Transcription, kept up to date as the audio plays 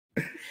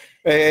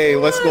Hey,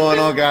 what's going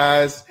on,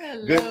 guys?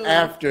 Good Hello.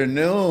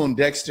 afternoon.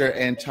 Dexter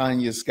and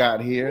Tonya Scott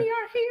here, We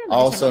are here.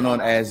 also known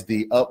as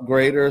the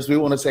Upgraders. We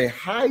want to say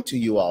hi to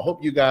you all.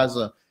 Hope you guys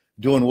are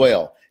doing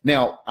well.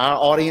 Now, our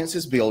audience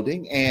is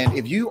building, and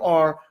if you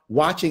are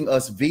watching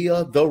us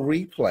via the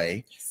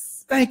replay,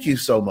 thank you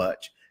so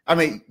much. I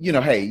mean,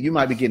 hey, you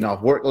might be getting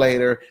off work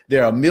later.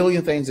 There are a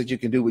million things that you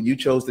can do when you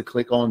chose to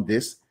click on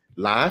this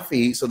live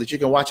feed so that you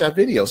can watch our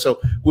video.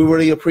 So we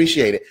really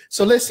appreciate it.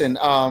 So listen,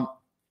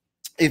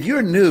 if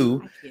you're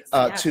new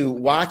to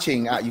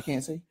watching, you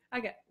can't see?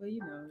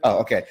 Oh,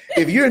 okay.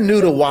 If you're new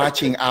to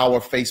watching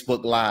our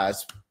Facebook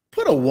Lives,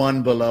 put a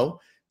 1 below.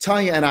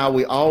 Tonya and I,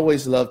 we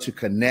always love to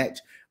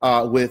connect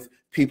with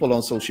people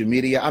on social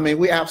media. I mean,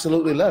 we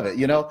absolutely love it,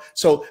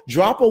 So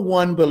drop a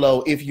 1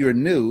 below if you're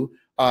new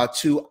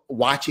to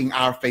watching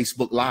our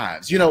Facebook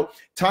Lives.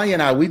 Tonya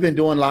and I, we've been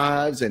doing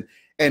lives, and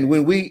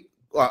when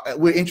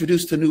we're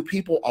introduced to new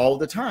people all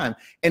the time.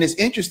 And it's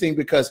interesting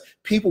because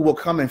people will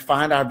come and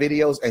find our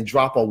videos and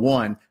drop a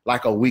 1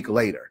 like a week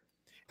later.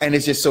 And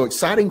it's just so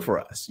exciting for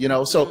us,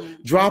 So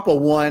drop a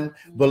 1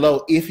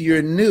 below if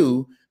you're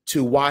new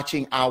to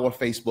watching our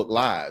Facebook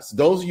Lives.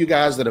 Those of you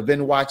guys that have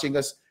been watching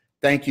us,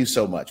 thank you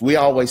so much. We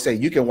always say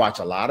you can watch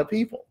a lot of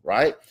people,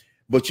 right?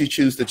 But you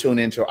choose to tune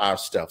into our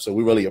stuff. So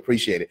we really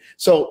appreciate it.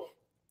 So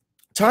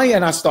Tonya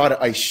and I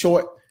started a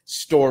short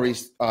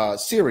stories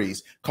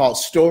series called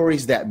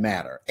Stories That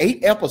Matter.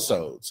 8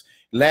 episodes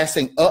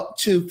lasting up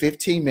to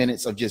 15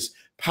 minutes of just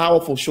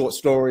powerful short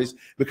stories,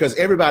 because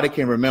everybody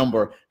can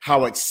remember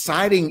how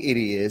exciting it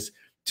is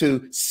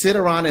to sit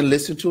around and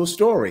listen to a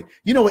story.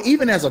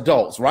 Even as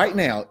adults right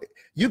now,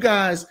 you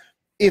guys,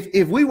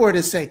 if we were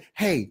to say,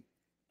 hey,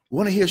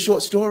 want to hear a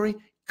short story?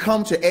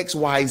 Come to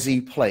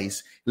XYZ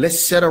place. Let's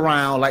sit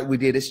around like we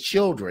did as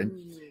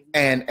children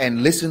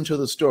and listen to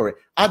the story.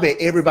 I bet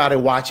everybody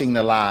watching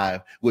the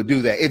live would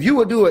do that. If you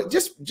would do it,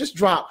 just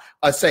drop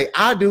say,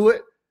 I do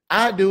it.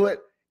 I do it.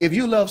 If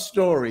you love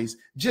stories,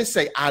 just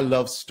say, I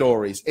love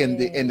stories in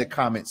the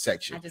comment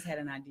section. I just had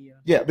an idea.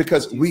 Yeah,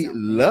 because we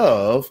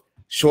love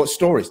short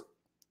stories.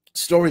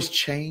 Stories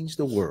change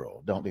the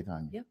world, don't they,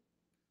 Tonya? Yep.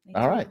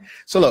 All right.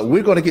 So look,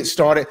 we're going to get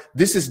started.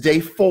 This is day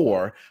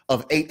 4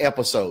 of 8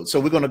 episodes. So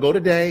we're going to go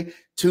today,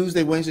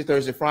 Tuesday, Wednesday,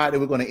 Thursday, Friday.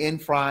 We're going to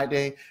end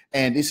Friday.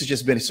 And this has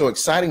just been so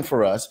exciting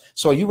for us.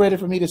 So are you ready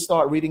for me to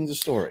start reading the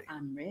story?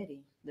 I'm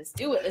ready. Let's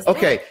do it.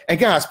 Okay. And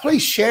guys,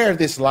 please share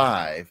this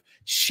live.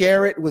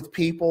 Share it with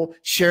people.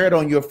 Share it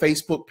on your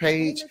Facebook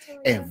page.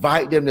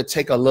 Invite them to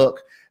take a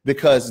look,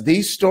 because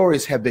these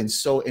stories have been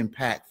so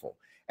impactful.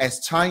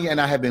 As Tonya and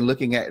I have been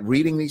looking at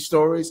reading these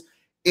stories,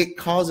 it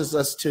causes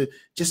us to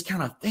just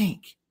kind of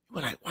think.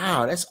 We're like,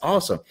 wow, that's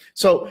awesome.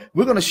 So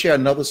we're going to share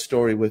another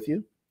story with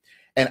you.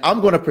 And I'm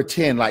going to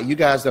pretend, like, you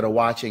guys that are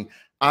watching,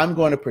 I'm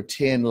going to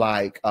pretend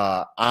like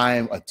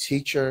I'm a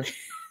teacher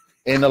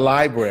in the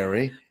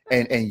library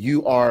and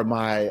you are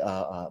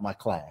my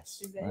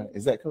class. Right?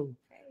 Is that cool?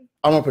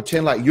 I'm going to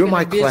pretend like you're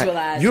my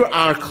class. You're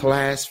our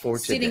class for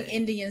today. Sitting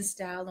Indian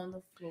style on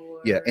the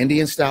floor. Yeah,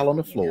 Indian style on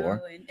the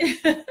floor.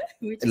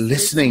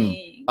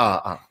 Listening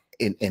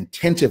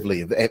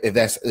attentively, if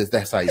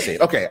that's how you say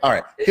it. Okay, all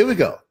right, here we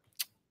go.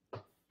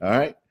 All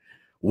right.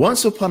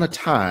 Once upon a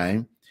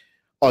time,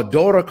 a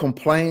daughter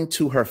complained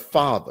to her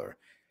father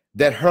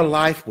that her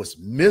life was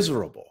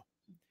miserable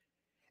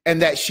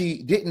and that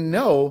she didn't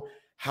know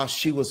how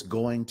she was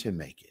going to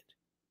make it.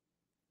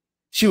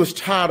 She was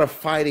tired of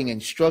fighting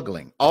and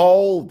struggling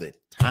all the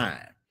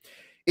time.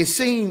 It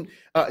seemed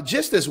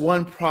just as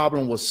one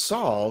problem was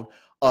solved,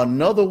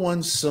 another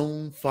one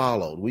soon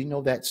followed. We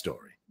know that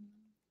story.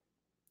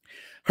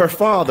 Her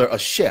father, a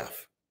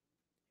chef,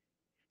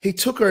 he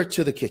took her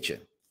to the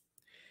kitchen.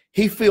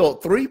 He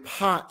filled 3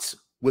 pots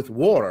with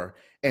water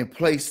and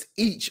placed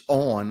each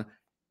on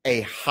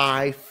a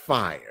high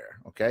fire,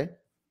 okay?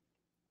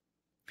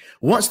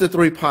 Once the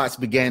 3 pots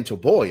began to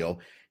boil,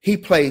 he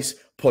placed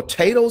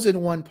potatoes in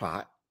one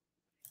pot,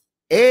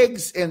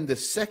 eggs in the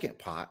second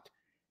pot,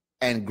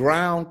 and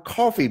ground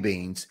coffee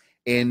beans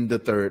in the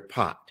third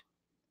pot.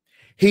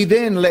 He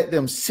then let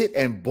them sit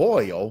and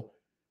boil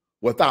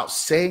without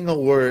saying a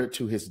word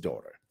to his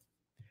daughter.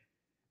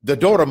 The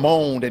daughter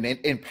moaned and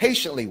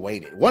impatiently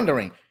waited,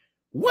 wondering,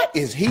 what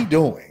is he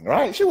doing,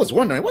 right? She was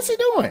wondering, what's he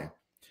doing?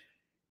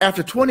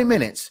 After 20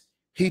 minutes,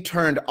 he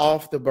turned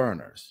off the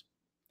burners.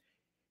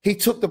 He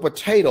took the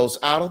potatoes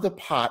out of the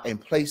pot and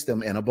placed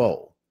them in a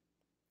bowl.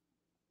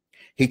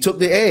 He took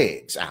the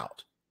eggs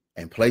out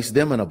and placed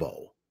them in a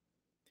bowl.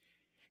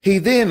 He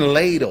then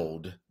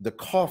ladled the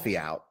coffee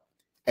out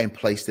and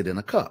placed it in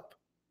a cup.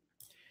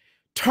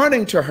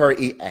 Turning to her,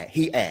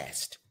 he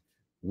asked,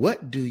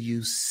 what do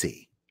you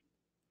see?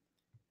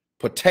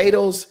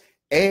 Potatoes,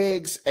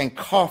 eggs, and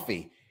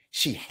coffee,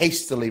 she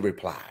hastily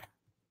replied.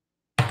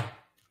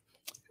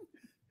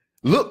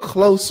 Look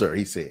closer,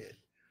 he said,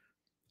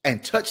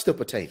 and touch the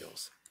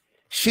potatoes.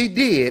 She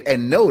did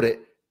and noted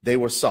they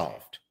were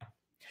soft.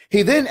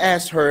 He then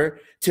asked her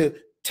to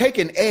take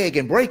an egg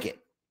and break it.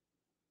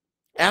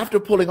 After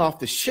pulling off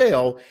the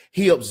shell,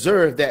 she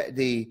observed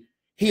the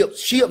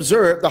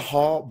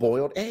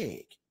hard-boiled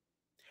egg.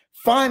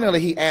 Finally,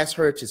 he asked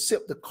her to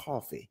sip the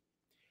coffee.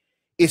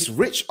 Its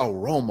rich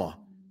aroma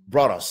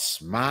brought a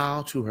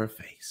smile to her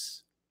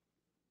face.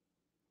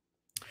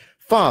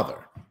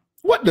 "Father,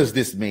 what does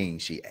this mean?"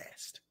 she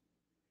asked.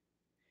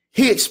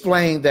 He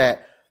explained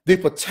that the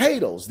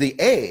potatoes, the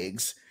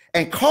eggs,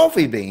 and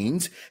coffee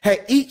beans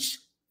had each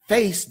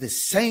faced the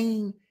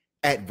same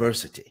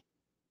adversity,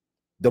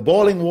 the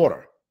boiling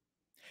water.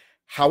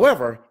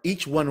 However,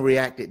 each one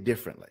reacted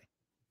differently.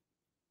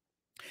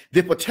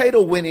 The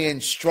potato went in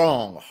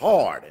strong,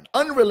 hard, and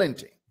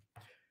unrelenting.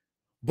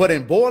 But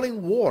in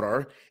boiling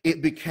water,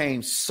 it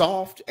became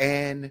soft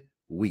and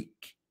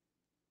weak.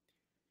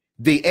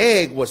 The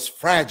egg was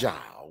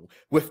fragile,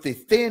 with the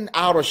thin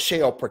outer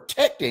shell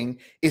protecting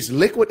its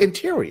liquid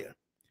interior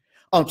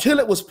until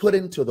it was put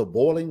into the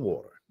boiling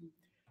water.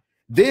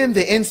 Then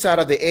the inside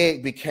of the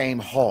egg became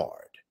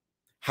hard.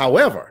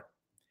 However,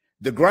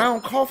 the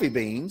ground coffee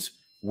beans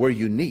were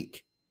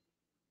unique.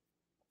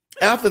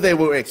 After they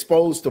were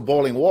exposed to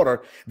boiling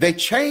water, they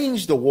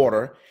changed the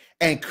water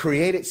and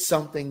created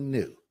something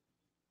new.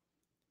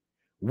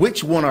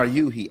 "Which one are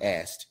you?" he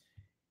asked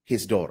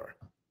his daughter.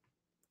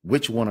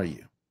 "Which one are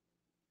you?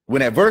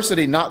 When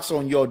adversity knocks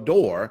on your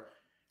door,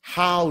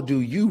 how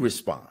do you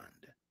respond?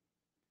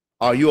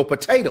 Are you a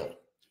potato?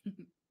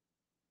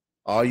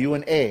 Are you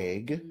an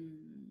egg?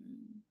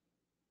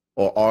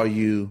 Or are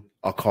you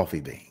a coffee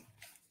bean?"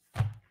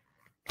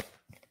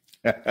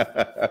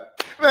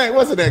 Man,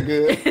 wasn't that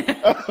good?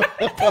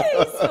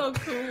 So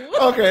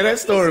cool. Okay, that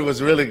story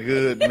was really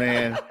good,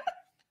 man.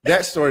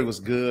 That story was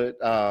good.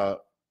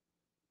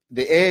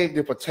 The egg,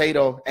 the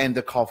potato, and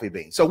the coffee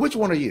bean. So which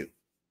one are you?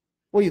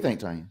 What do you think,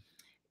 Tonya?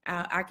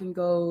 I can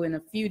go in a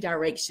few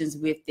directions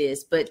with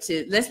this, but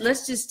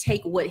let's just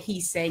take what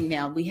he's saying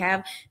now. We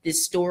have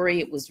this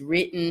story, it was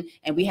written,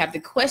 and we have the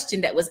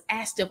question that was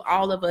asked of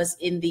all of us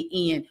in the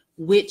end: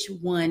 which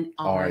one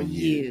are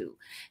you?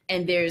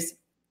 And there's,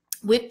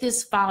 with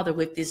this father,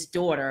 with this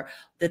daughter,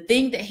 the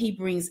thing that he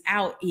brings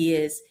out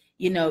is,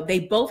 they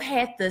both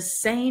had the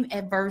same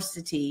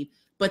adversity,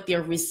 but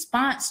their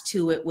response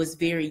to it was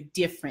very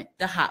different,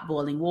 the hot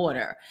boiling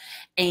water.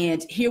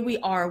 And here we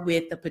are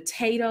with the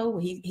potato.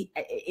 He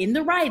in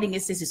the writing,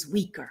 it says it's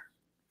weaker.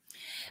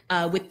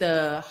 With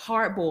the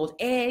hard-boiled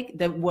egg,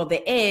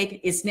 the egg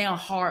is now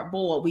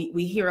hard-boiled.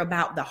 We hear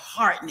about the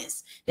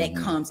hardness that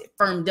comes, it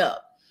firmed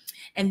up.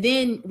 And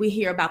then we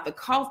hear about the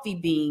coffee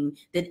bean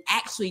that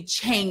actually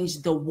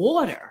changed the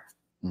water.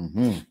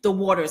 The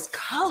water's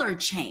color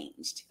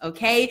changed.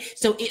 Okay.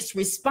 So its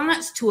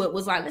response to it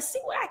was like, let's see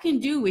what I can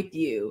do with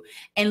you.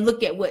 And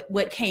look at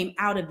what came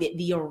out of it,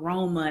 the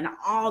aroma and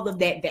all of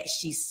that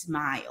she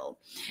smiled.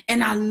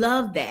 And I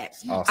love that.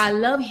 Awesome. I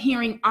love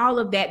hearing all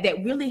of that.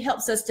 That really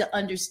helps us to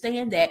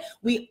understand that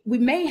we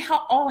may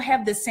all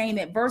have the same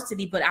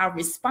adversity, but our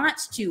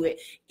response to it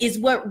is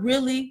what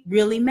really,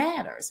 really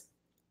matters.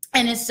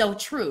 And it's so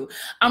true.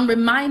 I'm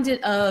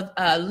reminded of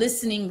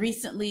listening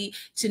recently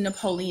to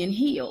Napoleon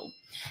Hill.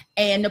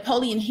 And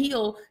Napoleon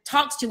Hill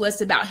talks to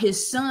us about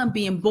his son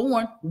being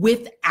born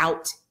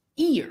without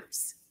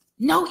ears.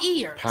 No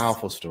ears.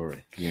 Powerful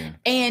story. Yeah.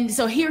 And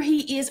so here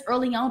he is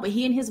early on, but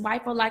he and his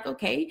wife are like,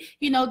 okay,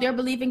 they're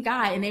believing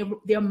God, and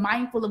they're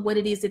mindful of what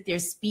it is that they're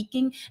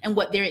speaking and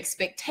what their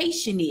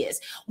expectation is.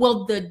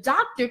 Well, the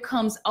doctor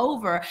comes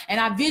over, and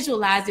I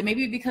visualized it,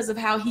 maybe because of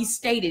how he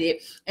stated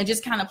it, and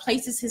just kind of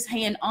places his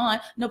hand on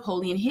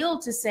Napoleon Hill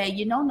to say,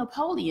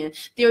 Napoleon,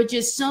 there are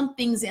just some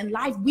things in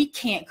life we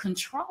can't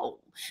control.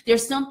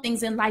 There's some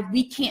things in life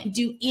we can't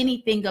do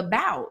anything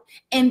about.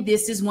 And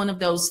this is one of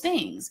those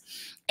things.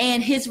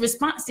 And his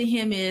response to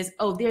him is,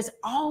 oh, there's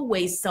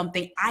always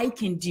something I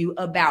can do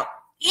about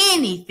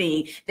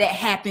anything that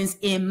happens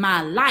in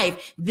my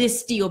life, this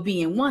still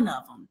being one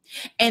of them.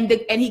 And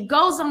he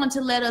goes on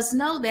to let us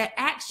know that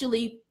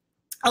actually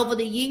over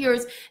the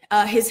years,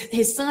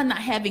 his son not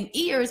having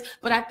ears,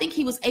 but I think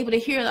he was able to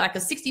hear like a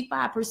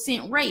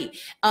 65% rate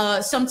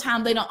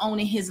sometime later on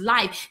in his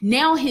life.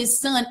 Now his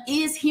son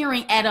is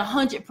hearing at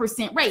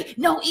 100% rate,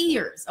 no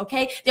ears.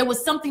 Okay, there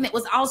was something that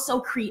was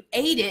also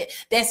created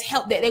that's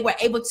helped, that they were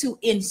able to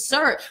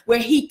insert where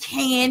he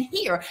can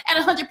hear at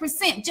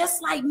 100%,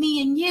 just like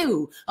me and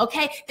you.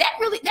 Okay, that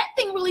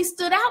thing really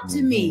stood out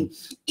to me.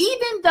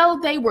 Even though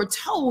they were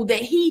told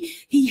that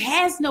he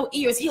has no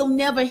ears, he'll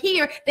never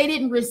hear, they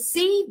didn't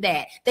receive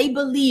that. They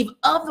believe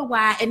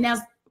otherwise,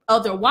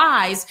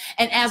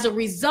 and as a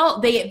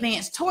result, they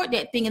advance toward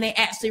that thing and they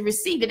actually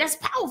receive it. That's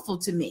powerful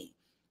to me.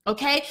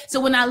 Okay, so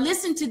when I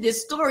listen to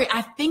this story,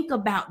 I think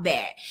about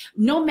that.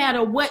 No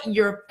matter what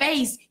you're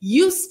faced,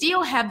 you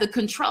still have the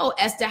control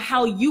as to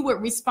how you would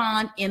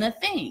respond in a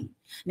thing.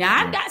 Now,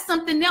 I've got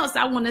something else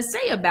I want to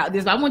say about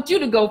this. I want you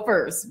to go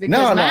first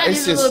because mine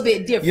is a little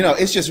bit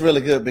different. It's just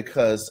really good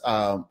because,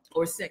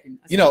 or second,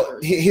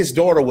 his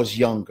daughter was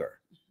younger,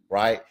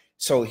 right?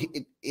 So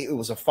it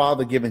was a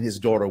father giving his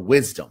daughter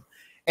wisdom.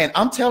 And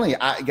I'm telling you,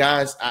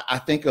 guys, I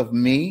think of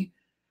me.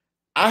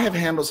 I have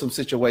handled some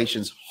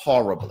situations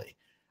horribly.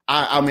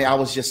 I mean, I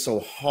was just so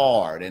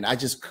hard and I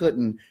just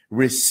couldn't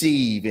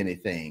receive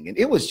anything. And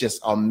it was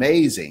just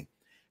amazing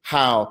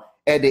how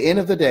at the end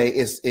of the day,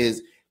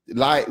 is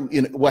like,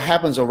 you know, what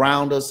happens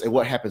around us and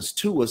what happens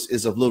to us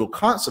is of little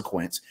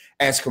consequence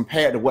as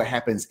compared to what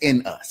happens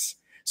in us.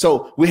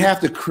 So we have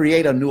to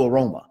create a new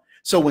aroma.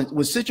 So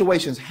when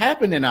situations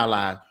happen in our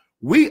lives,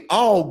 we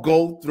all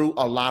go through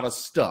a lot of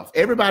stuff.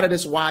 Everybody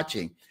that's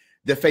watching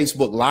the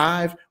Facebook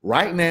Live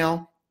right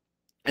now,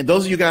 and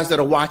those of you guys that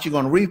are watching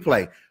on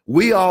replay,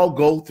 we all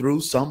go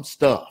through some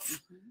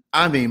stuff.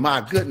 I mean,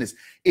 my goodness,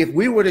 if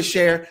we were to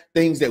share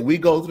things that we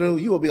go through,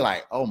 you would be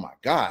like, oh my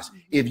gosh.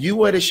 If you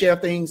were to share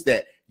things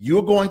that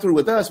you're going through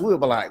with us, we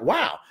would be like,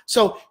 wow.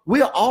 So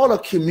we are all a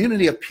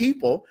community of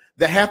people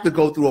that have to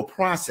go through a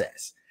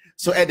process.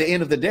 So at the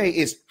end of the day,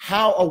 it's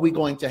how are we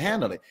going to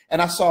handle it?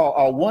 And I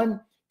saw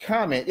one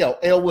comment,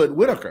 Elwood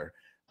Whitaker,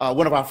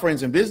 one of our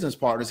friends and business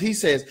partners, he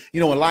says,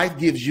 when life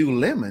gives you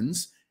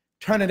lemons,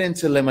 turn it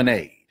into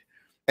lemonade.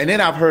 And then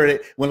I've heard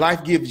it, when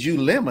life gives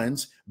you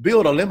lemons,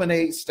 build a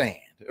lemonade stand,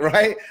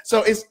 right?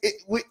 So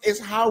it's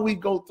how we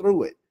go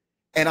through it.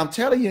 And I'm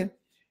telling you,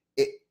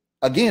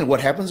 again,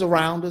 what happens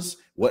around us,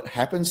 what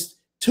happens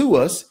to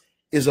us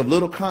is of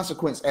little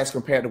consequence as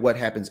compared to what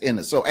happens in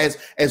us. So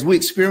as we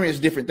experience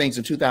different things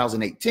in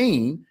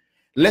 2018,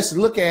 let's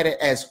look at it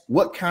as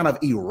what kind of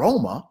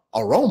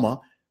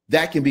aroma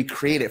that can be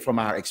created from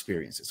our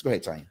experiences. Go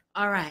ahead, Tonya.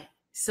 All right.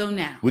 So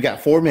now we got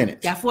 4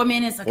 minutes. Got 4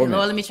 minutes. Okay,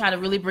 Lord, let me try to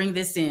really bring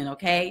this in,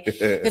 okay?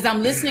 Because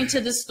I'm listening to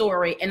the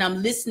story and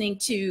I'm listening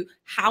to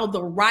how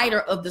the writer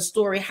of the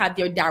story, how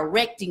they're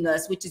directing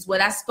us, which is what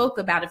I spoke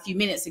about a few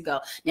minutes ago.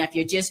 Now, if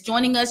you're just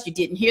joining us, you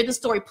didn't hear the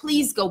story,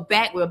 please go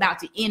back. We're about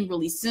to end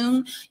really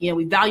soon.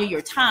 We value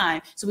your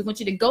time. So we want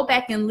you to go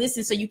back and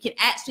listen so you can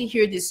actually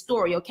hear this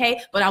story,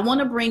 okay? But I want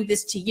to bring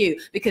this to you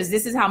because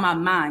this is how my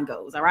mind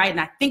goes, all right? And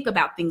I think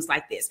about things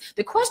like this.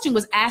 The question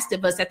was asked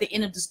of us at the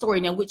end of the story.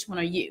 Now, which one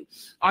are you?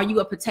 Are you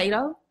a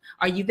potato?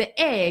 Are you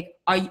the egg?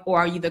 Or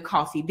are you the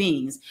coffee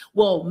beans?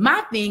 Well,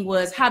 my thing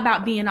was, how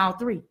about being all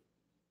three?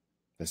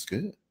 That's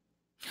good.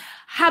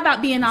 How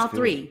about being all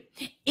three?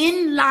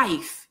 In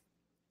life,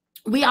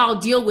 we all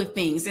deal with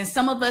things, and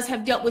some of us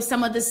have dealt with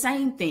some of the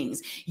same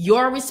things.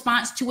 Your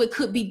response to it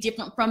could be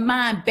different from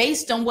mine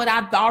based on what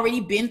I've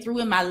already been through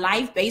in my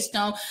life, based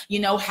on,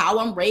 how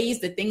I'm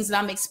raised, the things that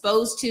I'm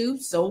exposed to,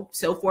 so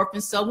forth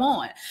and so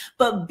on.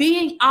 But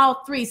being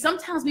all three,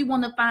 sometimes we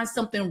want to find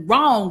something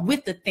wrong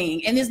with the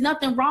thing, and there's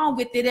nothing wrong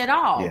with it at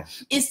all. Yeah.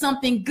 It's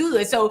something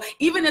good. So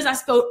even as I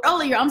spoke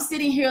earlier, I'm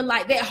sitting here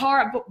like that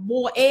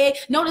hard-boiled egg.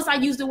 Notice I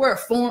used the word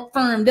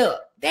firmed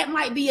up. That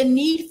might be a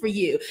need for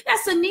you.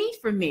 That's a need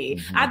for me.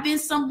 Mm-hmm. I've been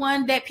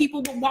someone that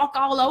people would walk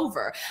all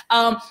over.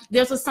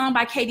 There's a song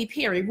by Katy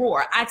Perry,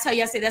 Roar. I tell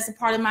you, I say that's a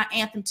part of my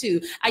anthem too.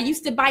 I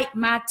used to bite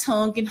my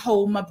tongue and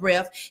hold my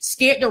breath,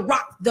 scared to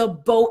rock the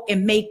boat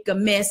and make a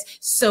mess.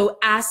 So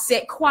I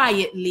sat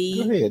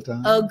quietly,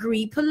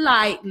 agree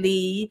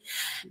politely.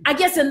 I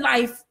guess in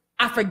life,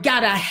 I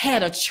forgot I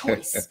had a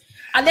choice.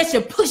 I let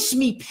you push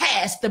me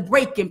past the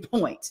breaking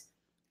point.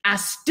 I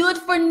stood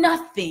for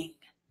nothing.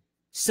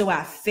 So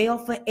I fell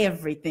for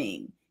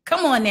everything.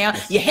 Come on now.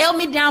 You held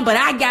me down, but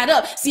I got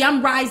up. See,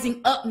 I'm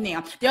rising up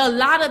now. There are a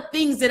lot of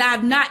things that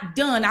I've not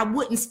done. I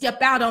wouldn't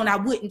step out on. I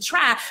wouldn't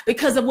try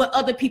because of what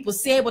other people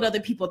said, what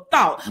other people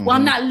thought. Mm-hmm. Well,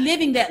 I'm not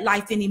living that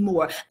life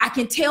anymore. I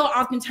can tell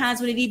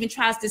oftentimes when it even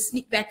tries to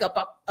sneak back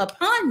up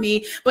upon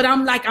me, but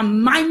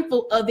I'm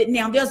mindful of it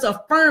now. There's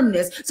a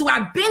firmness. So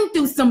I've been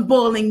through some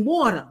boiling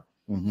water,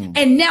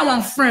 and now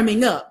I'm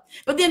firming up.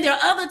 But then there are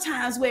other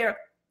times where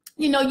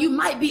you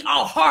might be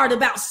all hard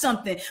about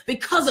something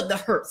because of the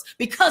hurts,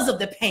 because of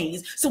the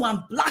pains. So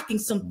I'm blocking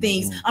some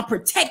things. I'm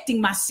protecting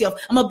myself.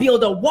 I'm going to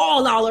build a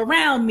wall all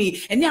around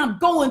me. And now I'm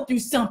going through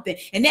something.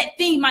 And that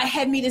thing might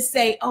have me to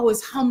say, oh,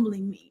 it's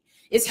humbling me.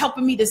 It's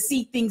helping me to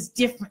see things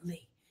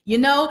differently. You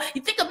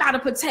think about a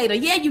potato.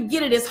 Yeah, you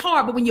get it. It's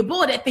hard, but when you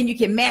boil that thing, you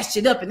can mash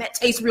it up, and that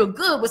tastes real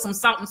good with some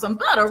salt and some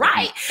butter,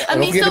 right?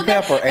 The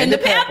pepper and the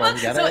pepper.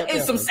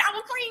 And some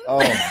sour cream.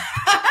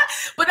 Oh.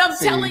 But I'm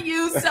telling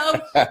you,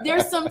 so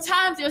there's some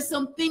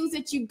things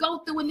that you go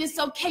through, and it's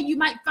okay. You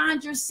might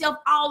find yourself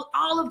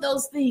all of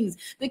those things.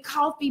 The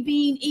coffee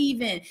bean,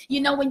 even,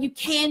 when you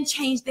can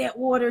change that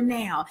water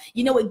now,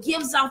 it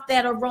gives off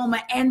that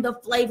aroma and the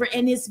flavor,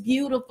 and it's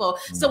beautiful.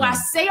 So I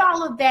say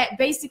all of that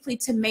basically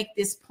to make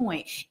this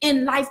point.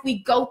 In life, we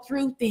go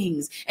through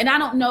things, and I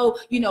don't know,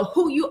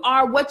 who you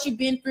are, what you've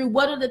been through,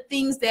 what are the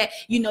things that,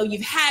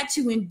 you've had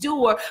to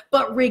endure,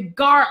 but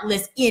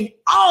regardless, in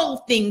all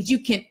things, you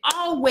can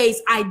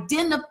always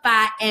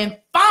identify and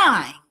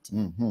find.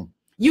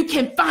 You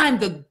can find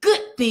the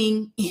good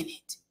thing in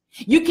it.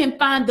 You can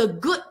find the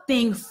good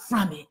thing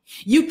from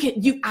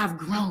it. I've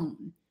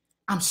grown.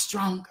 I'm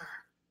stronger.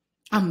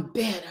 I'm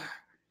better.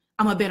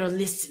 I'm a better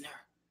listener.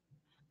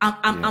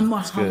 I'm more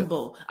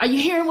humble. Good. Are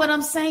you hearing what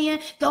I'm saying?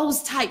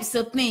 Those types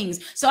of things.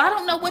 So I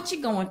don't know what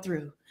you're going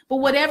through, but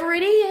whatever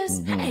it is,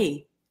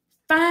 hey,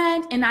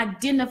 find and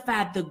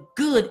identify the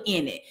good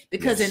in it,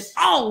 because in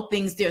all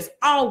things, there's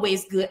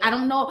always good. I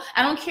don't know.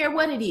 I don't care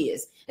what it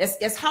is.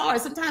 It's hard.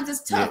 Sometimes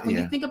it's tough when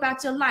you think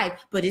about your life,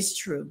 but it's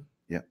true.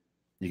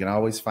 You can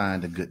always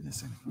find the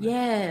goodness in it.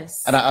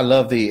 Yes. And I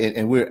love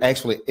and we're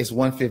actually, it's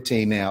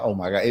 1:15 now. Oh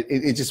my God.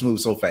 It just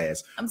moves so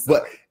fast. I'm sorry.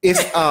 But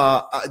it's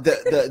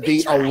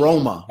the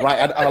aroma,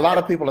 right? A lot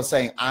of people are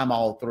saying I'm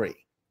all three.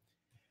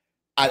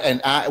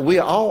 We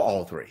are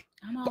all three.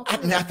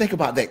 I think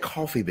about that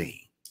coffee bean.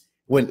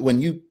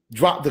 When you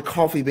drop the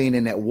coffee bean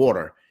in that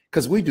water,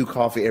 because we do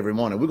coffee every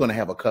morning. We're going to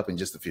have a cup in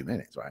just a few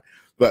minutes, right?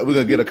 But we're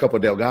going to get a cup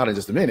of Delgado in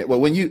just a minute.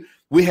 Well,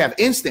 we have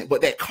instant,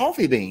 but that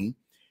coffee bean,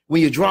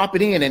 when you drop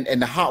it in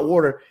and the hot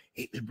water,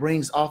 it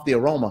brings off the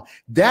aroma.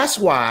 That's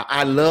why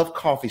I love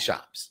coffee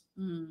shops.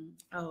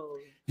 Oh.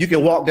 You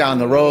can walk down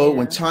the road.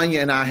 When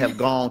Tonya and I have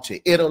gone to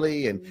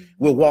Italy and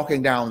we're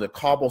walking down the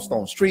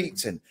cobblestone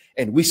streets and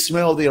we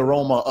smell the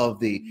aroma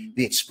of the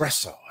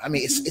espresso. I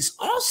mean, it's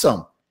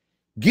awesome.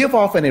 Give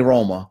off an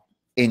aroma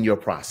in your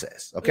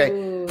process. Okay.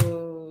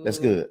 Ooh, that's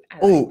good.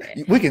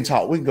 Like we can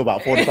talk. We can go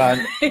about 45.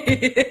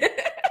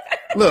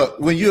 Look,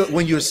 when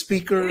you're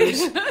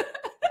speakers,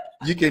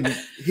 you can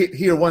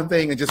hear one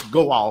thing and just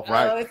go off,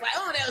 right? Oh, it's like,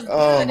 that was good.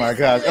 Oh my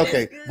gosh.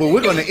 Okay. But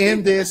we're going to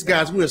end this,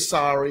 guys. We're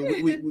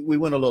sorry. We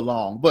went a little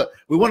long, but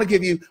we want to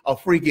give you a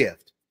free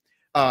gift.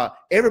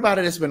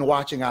 Everybody that's been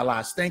watching our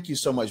lives, thank you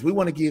so much. We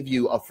want to give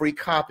you a free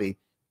copy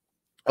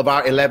of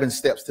our 11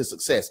 steps to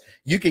success.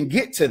 You can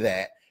get to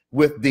that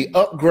with the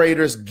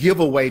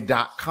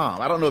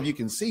upgradersgiveaway.com. I don't know if you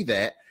can see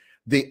that.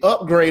 The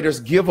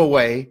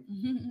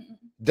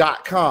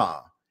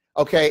upgradersgiveaway.com.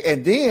 Okay.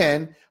 And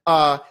then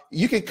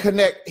you can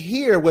connect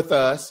here with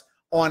us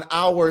on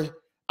our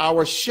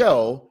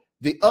show.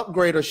 The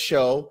Upgrader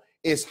Show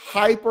is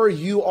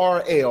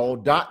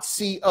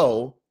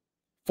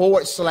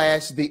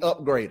hyperurl.co/the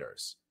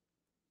upgraders.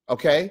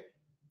 Okay.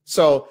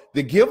 So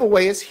the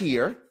giveaway is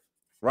here,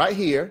 right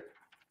here,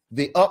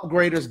 the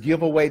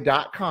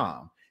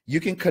upgradersgiveaway.com. You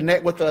can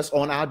connect with us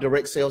on our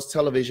direct sales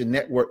television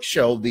network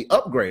show, The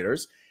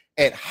Upgraders,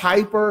 at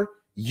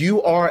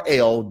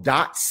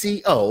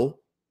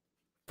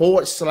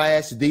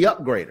hyperurl.co/the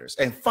upgraders.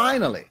 And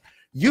finally,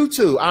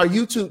 YouTube, our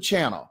YouTube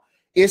channel,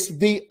 it's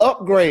The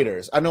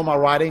Upgraders. I know my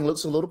writing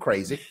looks a little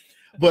crazy,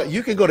 but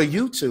you can go to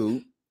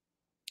YouTube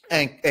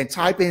and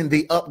type in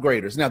The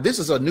Upgraders. Now, this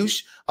is a new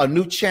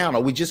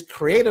channel. We just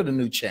created a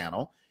new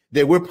channel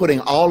that we're putting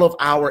all of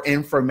our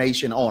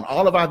information on,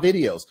 all of our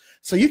videos.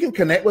 So you can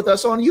connect with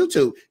us on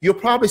YouTube. You'll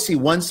probably see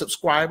one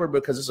subscriber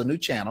because it's a new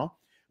channel.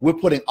 We're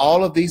putting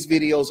all of these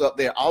videos up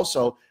there.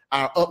 Also,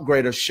 our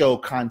Upgrader Show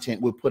content,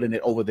 we're putting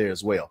it over there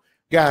as well.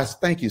 Guys,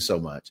 thank you so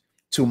much.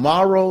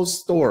 Tomorrow's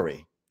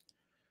story.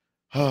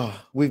 Oh,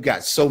 we've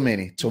got so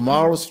many.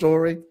 Tomorrow's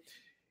story.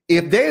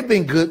 If they've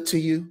been good to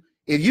you,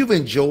 if you've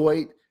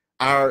enjoyed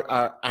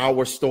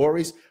our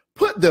stories,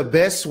 put the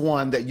best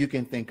one that you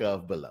can think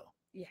of below.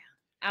 Yeah.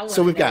 I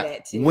so we've got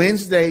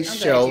Wednesday's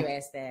show. Glad you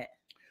asked that.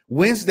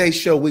 Wednesday's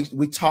show,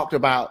 we talked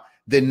about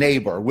the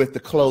neighbor with the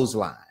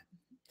clothesline.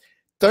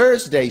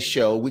 Thursday's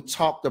show, we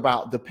talked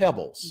about the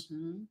pebbles.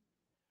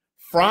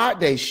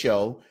 Friday's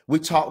show, we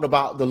talked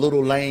about the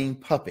little lame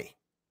puppy.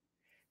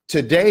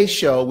 Today's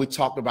show, we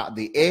talked about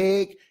the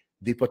egg,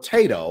 the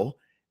potato,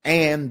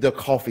 and the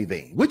coffee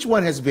bean. Which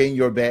one has been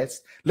your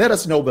best? Let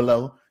us know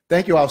below.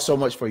 Thank you all so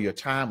much for your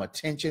time,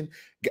 attention.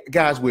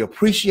 Guys, we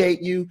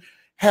appreciate you.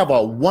 Have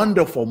a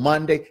wonderful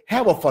Monday.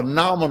 Have a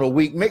phenomenal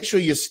week. Make sure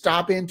you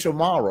stop in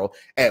tomorrow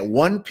at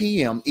 1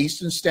 p.m.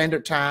 Eastern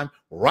Standard Time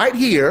right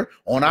here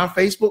on our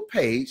Facebook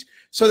page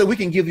so that we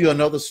can give you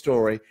another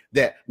story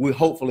that we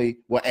hopefully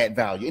will add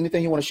value.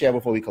 Anything you want to share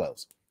before we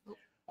close?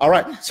 All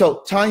right.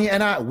 So Tonya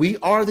and I, we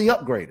are the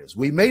Upgraders.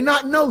 We may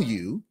not know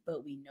you,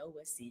 but we know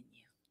what's in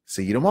you.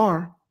 See you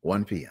tomorrow,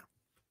 1 p.m.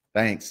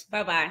 Thanks.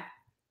 Bye-bye.